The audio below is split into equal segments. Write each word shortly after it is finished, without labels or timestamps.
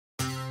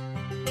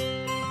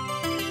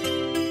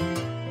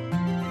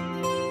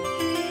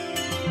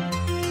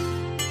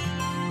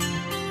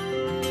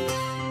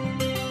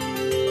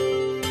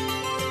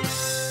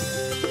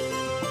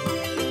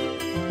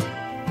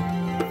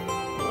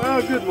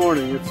good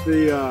morning. It's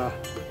the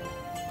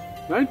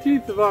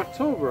 19th of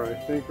October, I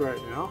think,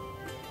 right now.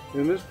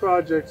 And this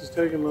project is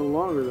taking a little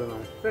longer than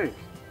I think.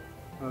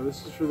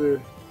 This is for the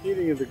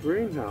heating of the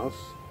greenhouse.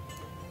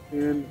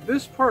 And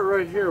this part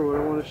right here, what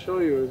I want to show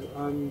you is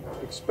I'm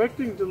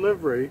expecting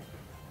delivery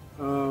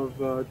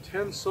of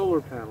 10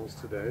 solar panels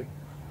today.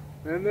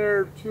 And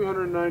they're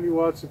 290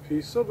 watts a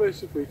piece, so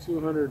basically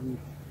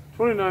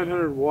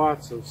 2,900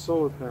 watts of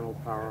solar panel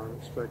power I'm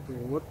expecting.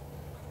 And what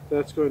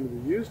that's going to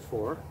be used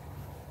for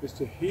is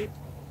to heat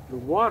the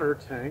water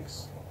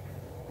tanks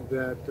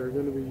that are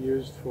going to be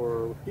used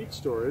for heat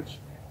storage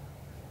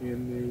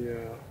in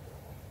the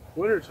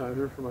wintertime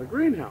here for my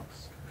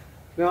greenhouse.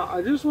 Now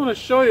I just want to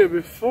show you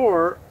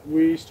before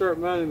we start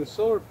mounting the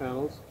solar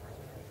panels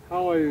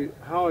how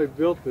I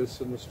built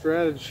this and the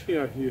strategy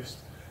I used.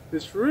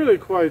 It's really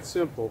quite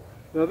simple.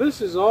 Now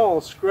this is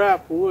all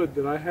scrap wood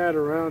that I had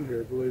around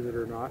here, believe it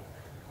or not.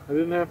 I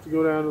didn't have to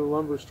go down to the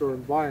lumber store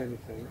and buy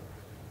anything.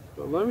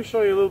 But let me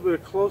show you a little bit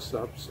of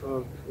close-ups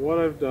of what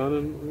I've done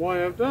and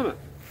why I've done it.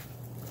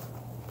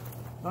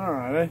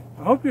 Alright,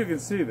 I hope you can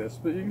see this,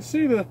 but you can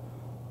see the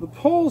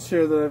poles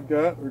here that I've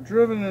got are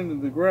driven into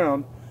the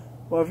ground.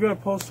 Well, I've got a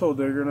post hole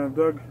digger and I've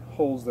dug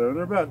holes there.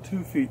 They're about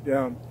 2 feet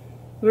down.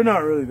 They're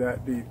not really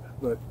that deep,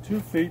 but 2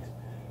 feet.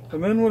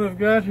 And then what I've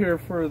got here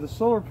for the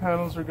solar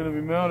panels are going to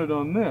be mounted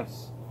on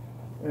this.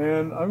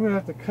 And I'm going to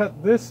have to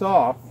cut this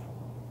off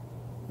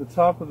the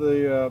top of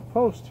the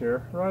post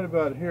here, right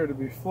about here, to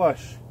be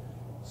flush.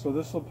 So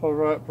this will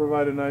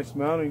provide a nice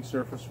mounting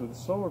surface for the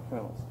solar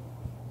panels.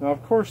 Now,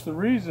 of course, the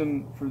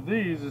reason for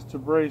these is to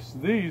brace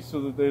these so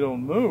that they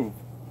don't move.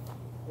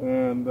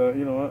 And,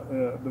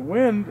 the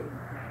wind,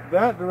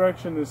 that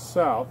direction is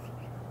south.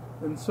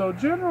 And so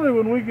generally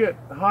when we get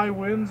high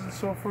winds and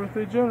so forth,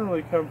 they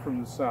generally come from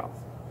the south.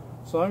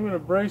 So I'm going to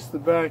brace the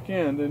back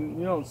end, and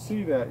you don't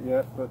see that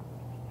yet, but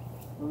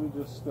let me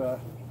just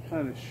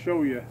kind of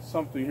show you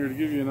something here to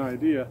give you an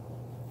idea.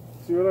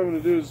 See, what I'm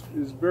going to do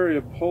is bury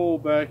a pole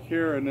back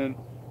here and then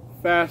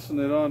fasten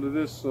it onto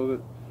this so that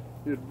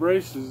it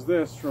braces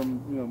this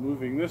from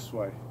moving this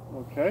way.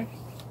 Okay?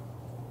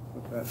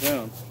 Put that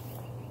down.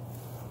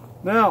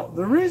 Now,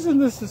 the reason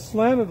this is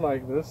slanted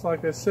like this,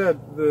 like I said,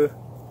 the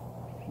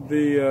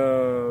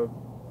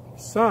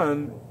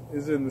sun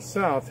is in the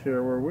south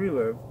here where we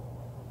live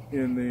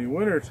in the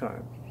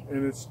wintertime,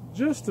 and it's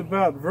just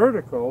about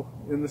vertical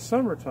in the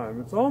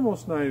summertime. It's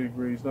almost 90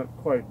 degrees, not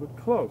quite, but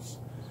close.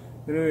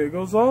 Anyway, it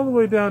goes all the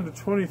way down to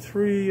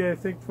 23, I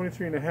think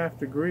 23.5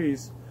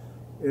 degrees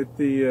at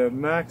the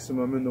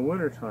maximum in the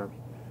wintertime.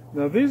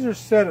 Now these are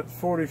set at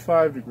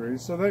 45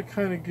 degrees, so that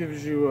kind of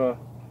gives you a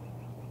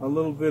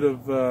little bit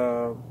of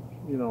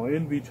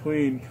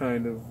in-between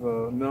kind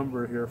of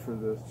number here for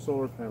the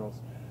solar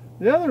panels.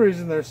 The other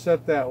reason they're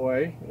set that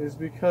way is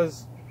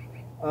because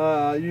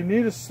you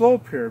need a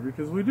slope here,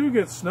 because we do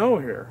get snow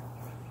here.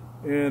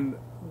 And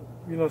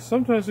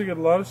sometimes we get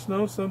a lot of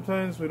snow,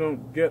 sometimes we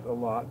don't get a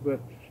lot.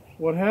 But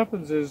what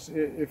happens is,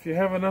 if you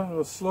have enough of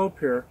a slope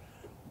here,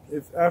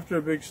 if after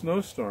a big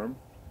snowstorm,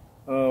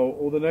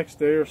 or the next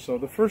day or so,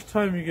 the first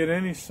time you get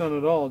any sun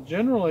at all,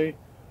 generally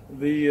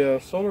the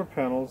solar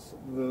panels,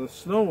 the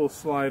snow will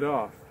slide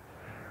off.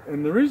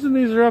 And the reason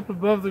these are up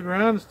above the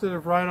ground instead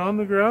of right on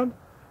the ground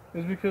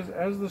is because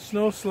as the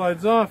snow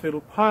slides off,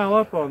 it'll pile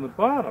up on the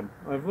bottom.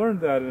 I've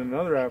learned that in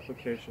another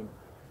application.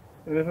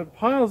 And if it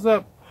piles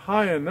up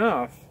high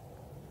enough,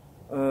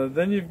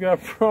 then you've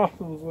got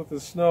problems with the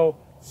snow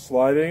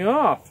sliding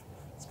off.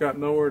 It's got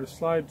nowhere to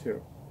slide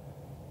to.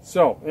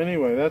 So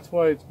anyway, that's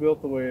why it's built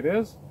the way it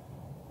is.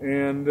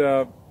 And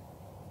I'm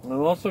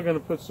also going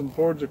to put some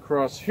boards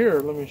across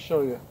here. Let me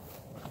show you,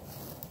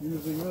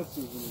 using this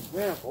as an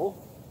example.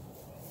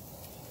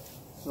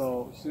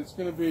 So it's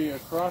going to be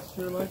across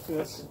here like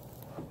this,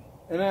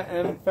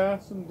 and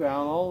fastened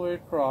down all the way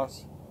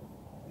across.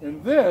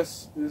 And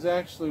this is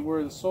actually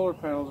where the solar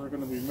panels are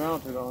going to be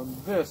mounted, on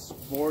this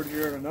board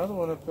here, and another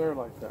one up there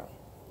like that.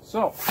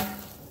 So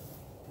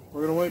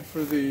we're going to wait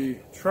for the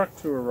truck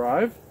to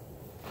arrive,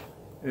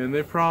 and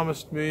they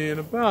promised me in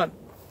about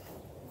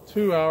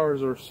 2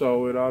 hours or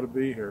so it ought to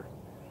be here.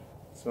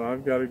 So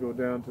I've got to go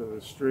down to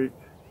the street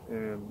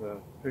and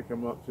pick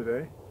them up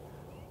today.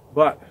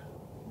 But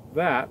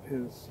that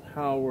is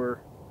how we're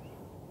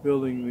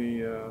building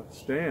the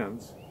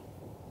stands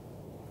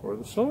for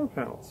the solar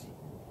panels.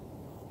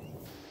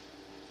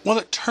 Well,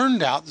 it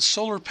turned out the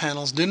solar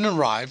panels didn't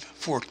arrive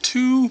for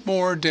 2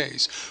 more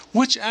days,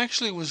 which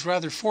actually was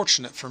rather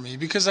fortunate for me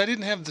because I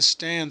didn't have the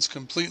stands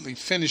completely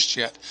finished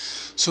yet.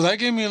 So that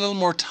gave me a little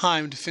more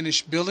time to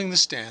finish building the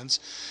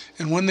stands,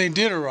 and when they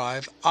did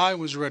arrive, I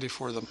was ready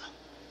for them.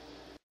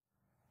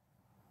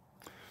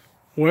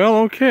 Well,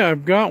 okay,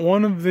 I've got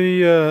one of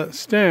the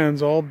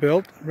stands all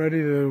built,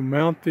 ready to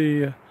mount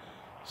the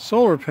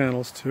solar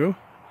panels to.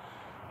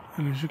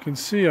 And as you can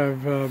see,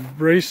 I've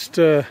braced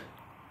them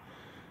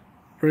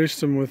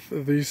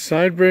with these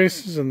side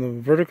braces and the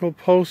vertical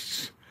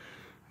posts,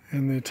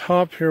 and the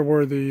top here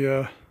where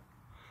the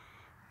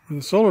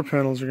solar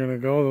panels are going to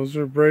go, those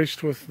are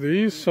braced with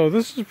these. So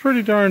this is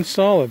pretty darn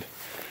solid.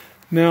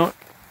 Now,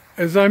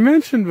 as I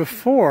mentioned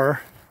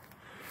before,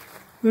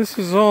 this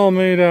is all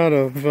made out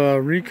of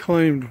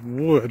reclaimed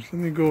wood. Let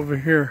me go over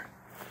here.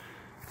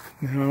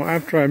 Now,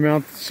 after I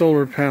mount the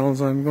solar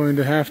panels, I'm going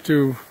to have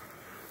to,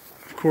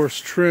 of course,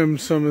 trim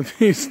some of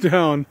these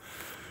down.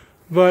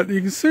 But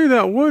you can see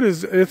that wood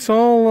it's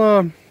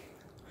all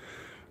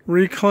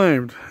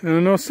reclaimed. And I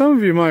know some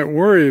of you might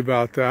worry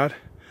about that.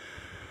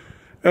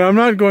 And I'm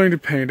not going to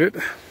paint it.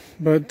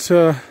 But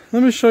let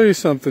me show you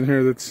something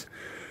here that's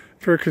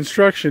for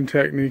construction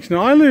techniques.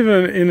 Now, I live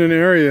in an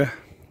area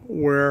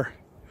where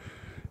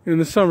in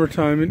the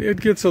summertime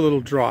it gets a little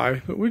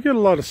dry, but we get a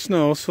lot of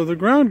snow, so the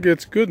ground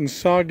gets good and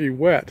soggy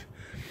wet.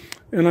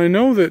 And I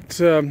know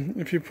that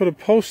if you put a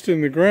post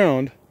in the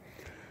ground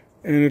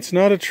and it's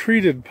not a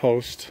treated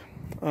post,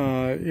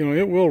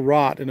 it will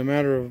rot in a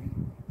matter of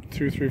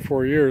 2, 3,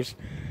 4 years.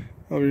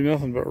 There'll be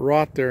nothing but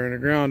rot there in the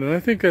ground, and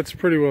I think that's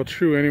pretty well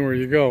true anywhere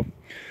you go.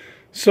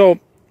 So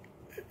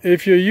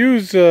if you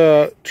use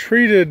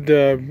treated,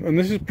 and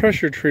this is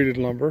pressure treated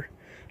lumber,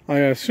 I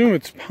assume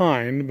it's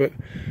pine, but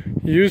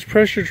you use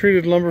pressure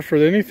treated lumber for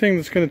anything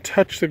that's going to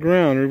touch the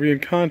ground or be in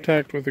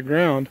contact with the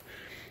ground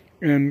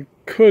and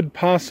could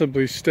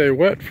possibly stay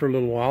wet for a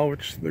little while,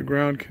 which the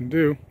ground can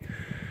do.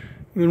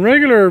 The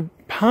regular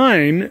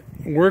pine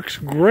works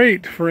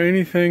great for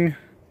anything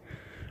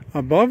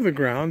above the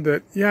ground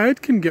that, yeah,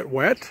 it can get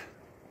wet,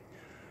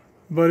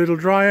 but it'll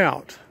dry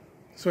out.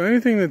 So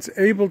anything that's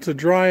able to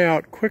dry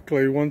out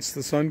quickly once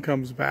the sun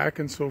comes back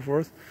and so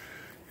forth,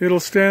 it'll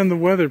stand the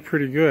weather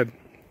pretty good.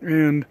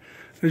 And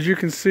as you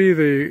can see,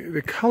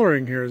 the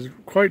coloring here is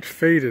quite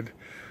faded.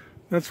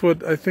 That's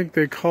what I think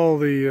they call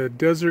the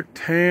desert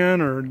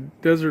tan or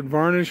desert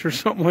varnish or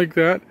something like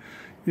that.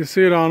 You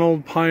see it on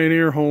old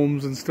pioneer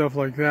homes and stuff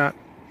like that.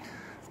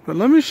 But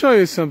let me show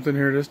you something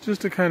here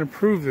just to kind of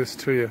prove this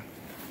to you.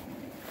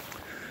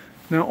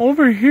 Now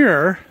over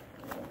here,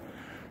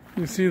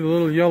 you see the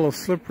little yellow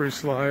slippery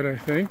slide, I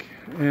think.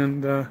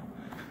 And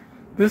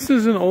this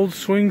is an old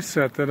swing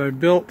set that I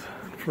built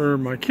for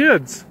my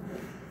kids.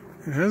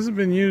 It hasn't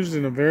been used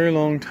in a very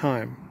long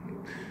time.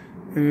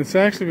 And it's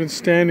actually been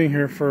standing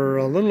here for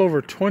a little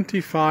over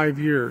 25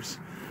 years.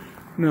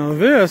 Now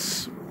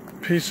this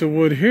piece of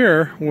wood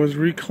here was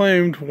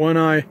reclaimed when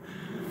I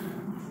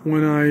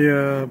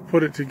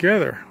put it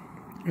together.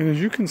 And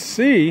as you can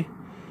see,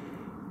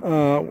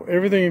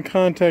 everything in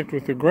contact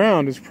with the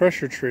ground is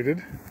pressure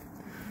treated,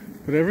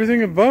 but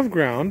everything above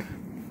ground,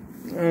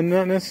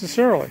 not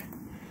necessarily.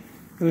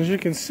 And as you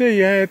can see,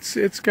 yeah,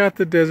 it's got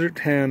the desert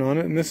tan on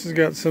it, and this has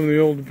got some of the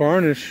old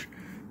varnish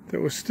that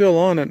was still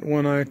on it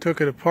when I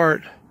took it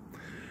apart.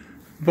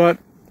 But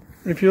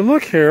if you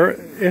look here,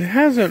 it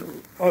hasn't,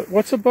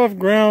 what's above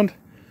ground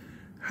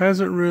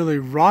hasn't really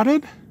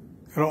rotted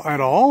at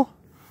all.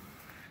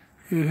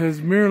 It has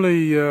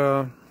merely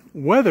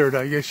weathered,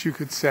 I guess you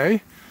could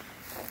say.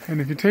 And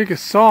if you take a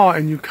saw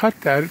and you cut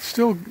that, it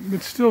still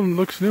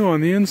looks new on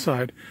the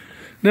inside.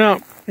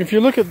 Now, if you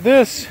look at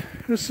this,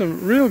 here's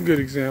some real good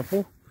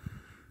example.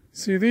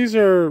 See, these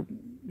are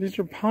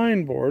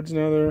pine boards.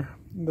 Now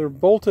they're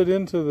bolted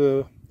into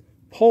the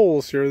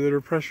poles here that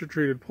are pressure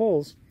treated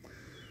poles.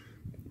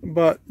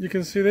 But you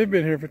can see they've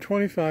been here for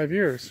 25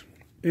 years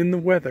in the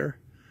weather,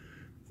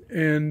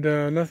 and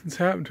nothing's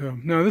happened to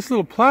them. Now this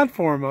little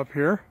platform up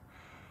here,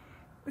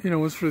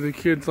 was for the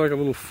kids, like a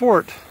little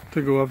fort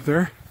to go up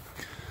there.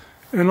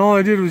 And all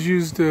I did was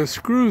use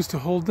screws to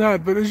hold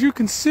that. But as you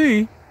can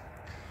see,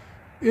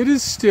 it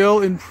is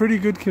still in pretty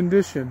good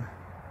condition,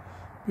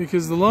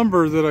 because the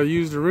lumber that I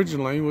used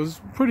originally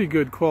was pretty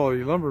good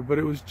quality lumber, but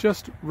it was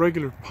just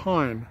regular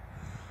pine.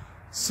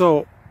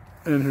 So,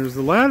 and here's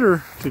the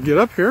ladder to get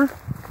up here,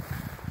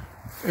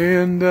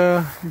 and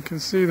you can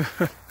see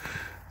that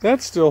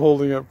that's still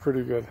holding up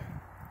pretty good.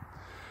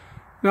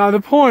 Now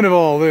the point of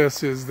all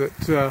this is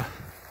that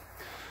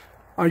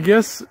I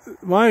guess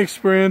my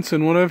experience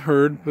and what I've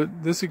heard,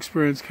 but this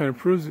experience kind of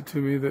proves it to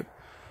me, that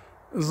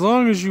as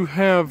long as you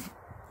have,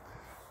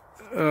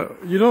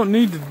 you don't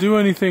need to do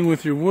anything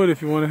with your wood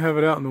if you want to have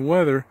it out in the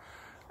weather,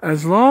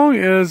 as long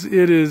as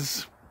it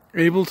is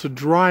able to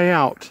dry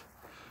out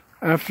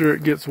after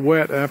it gets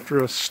wet,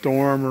 after a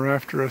storm or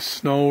after a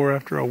snow or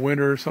after a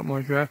winter or something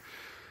like that.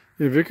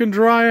 If it can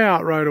dry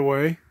out right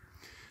away,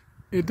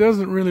 it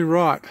doesn't really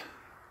rot.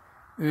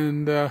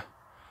 And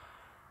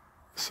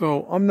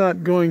so I'm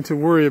not going to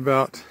worry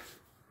about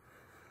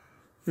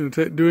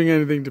doing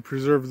anything to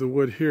preserve the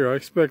wood here. I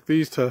expect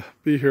these to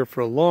be here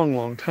for a long,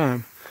 long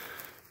time.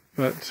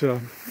 But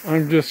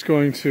I'm just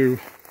going to,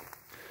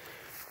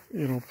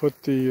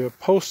 put the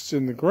posts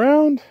in the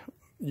ground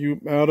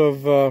out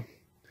of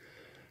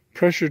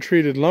pressure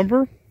treated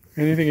lumber.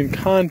 Anything in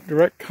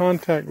direct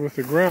contact with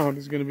the ground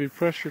is going to be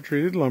pressure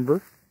treated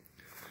lumber.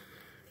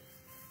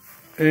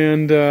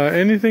 And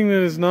anything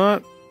that is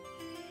not,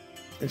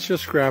 it's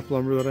just scrap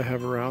lumber that I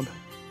have around.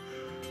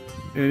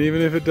 And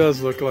even if it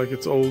does look like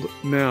it's old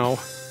now,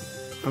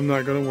 I'm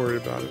not going to worry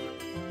about it.